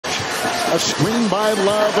A screen by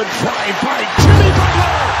Love, a drive by Jimmy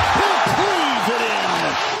Butler. He'll cleave it in.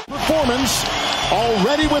 Performance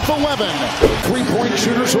already with 11. Three-point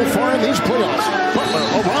shooter so far in these playoffs. Butler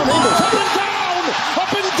around Ingles. Up and down!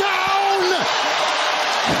 Up and down!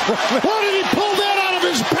 How did he pull that out of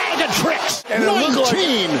his bag of tricks? And it looked like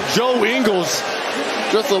Joe Ingles.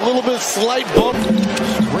 Just a little bit slight bump.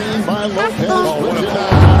 Screen by Lopez.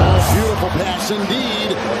 Beautiful pass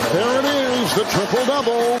indeed. There it is, the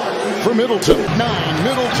triple-double for Middleton. 9,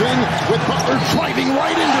 Middleton with Butler driving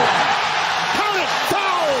right into it. Count it,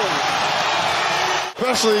 foul!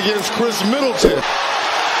 Especially against Chris Middleton.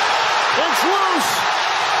 It's loose.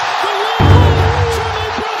 The lead, Jimmy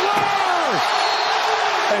Butler!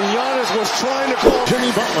 And Giannis was trying to call.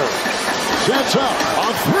 Jimmy Butler sets up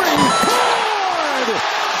on 3. Good!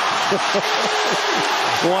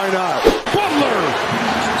 Why not? Butler!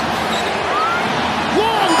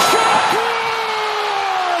 Long shot, good!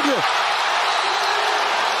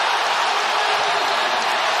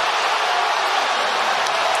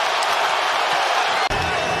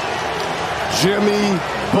 Jimmy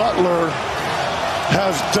Butler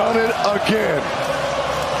has done it again.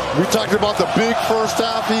 We talked about the big first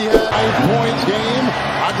half he had. 5-point game.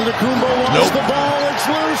 Antetokounmpo wants the ball. It's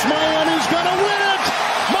loose. Miami's going to win it.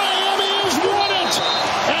 Miami has won it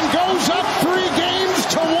and goes up 3 games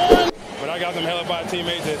to 1. But I got them held by a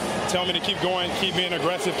teammate that tell me to keep going, keep being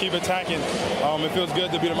aggressive, keep attacking. It feels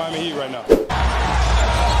good to be the Miami Heat right now.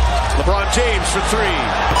 LeBron James for 3.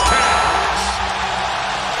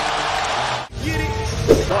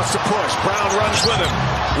 Wants to push. Brown runs with him.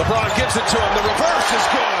 LeBron gives it to him. The reverse is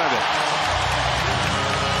good.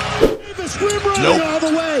 We're running all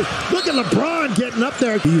the way. Look at LeBron getting up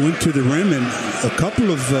there. He went to the rim, and a couple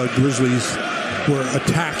of Grizzlies were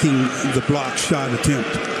attacking the block shot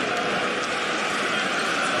attempt.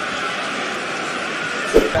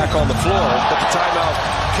 Back on the floor, but the timeout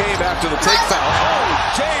came after the take foul.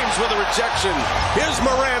 Oh, James with a rejection. Here's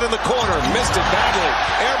Morant in the corner. Missed it badly.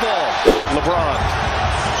 Air ball. LeBron.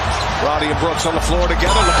 Roddy and Brooks on the floor together.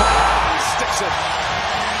 LeBron sticks it.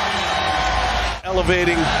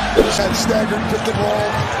 Elevating. Had staggered pick and roll,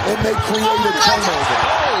 and they created turnover.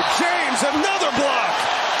 Oh, James, another block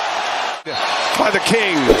by the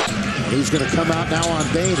King. He's going to come out now on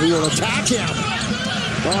Bane. He will attack him.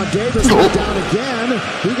 Davis went down again.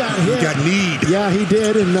 He got hit. He got kneed. Yeah, he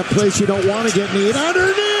did in the place you don't want to get kneed.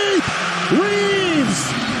 Underneath! Reeves!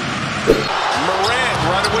 Morant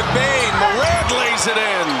running with Bane. Morant lays it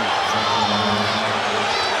in.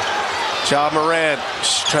 Ja Morant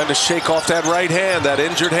trying to shake off that right hand, that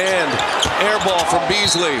injured hand. Air ball from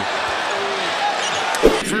Beasley.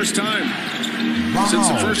 First time since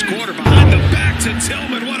the first quarter. Behind the back to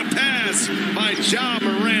Tillman. What a pass by Ja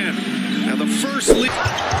Morant. Now the first lead.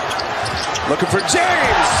 Looking for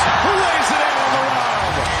James, who lays it in on the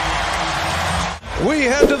round. We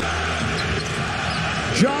head to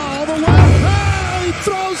Ja all the way. Oh, he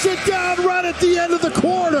throws it down right at the end of the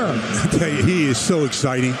quarter. I tell you, he is so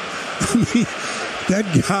exciting. I mean, that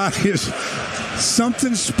guy is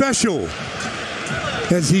something special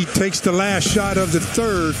as he takes the last shot of the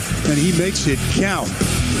third and he makes it count,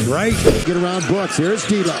 right? Get around Brooks. Here's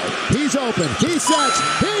D'Lo. He's open. He sets.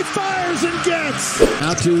 He fires and gets.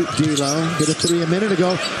 Now to D'Lo. Hit a 3 a minute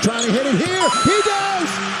ago. Trying to hit it here. He does.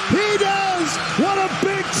 He does. What a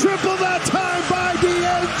big triple that time by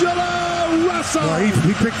D'Angelo Russell. Well,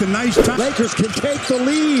 he picked a nice time. Lakers can take the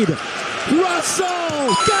lead.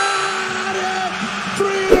 Russell got it. 3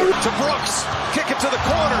 to Brooks. Kick it to the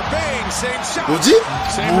corner. Bang. Same shot. 뭐지?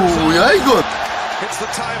 뭐야 이거? Hits the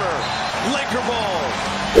timer. Laker ball.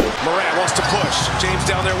 Morant wants to push. James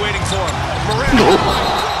down there waiting for him. Morant. Oh my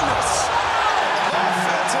goodness.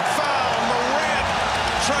 Offensive foul. Morant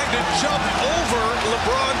trying to jump over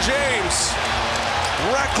LeBron James.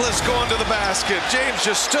 Reckless going to the basket. James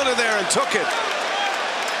just stood in there and took it.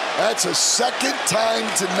 That's a second time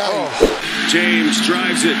tonight. James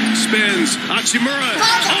drives it, spins. Hachimura.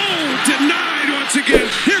 Oh, denied once again.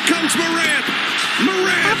 Here comes Morant.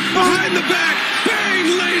 Morant behind the back. Bang,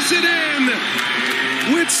 lays it in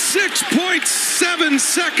with 6.7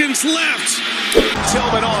 seconds left.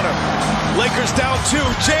 Tillman on him. Lakers down 2.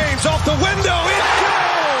 James off the window. It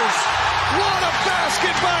goes. What a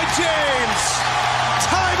basket by James.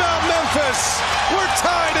 Timeout Memphis. We're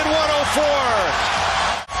tied at 104.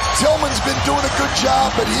 Tillman's been doing a good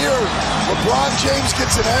job, but here, LeBron James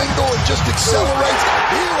gets an angle and just accelerates.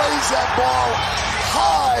 He lays that ball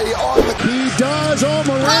high on the... He does. Oh,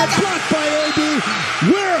 Morant blocked by AD.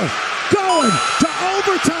 We're going to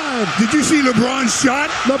overtime. Did you see LeBron's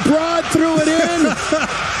shot? LeBron threw it in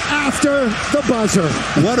after the buzzer.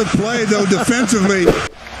 What a play, though, defensively.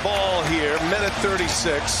 Ball ball here. Minute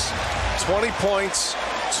 36. 20 points,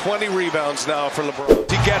 20 rebounds now for LeBron.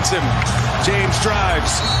 He gets him. James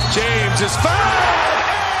drives. James is fouled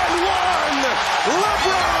and one.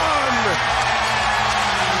 LeBron.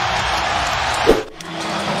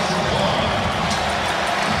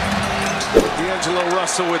 D'Angelo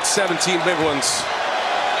Russell with 17 big ones.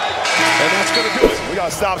 And that's going to do it. We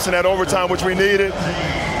got stops in that overtime, which we needed.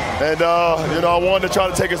 And, you know, I wanted to try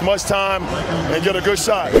to take as much time and get a good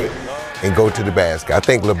shot. And go to the basket. I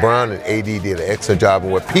think LeBron and AD did an excellent job.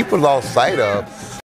 And what people lost sight of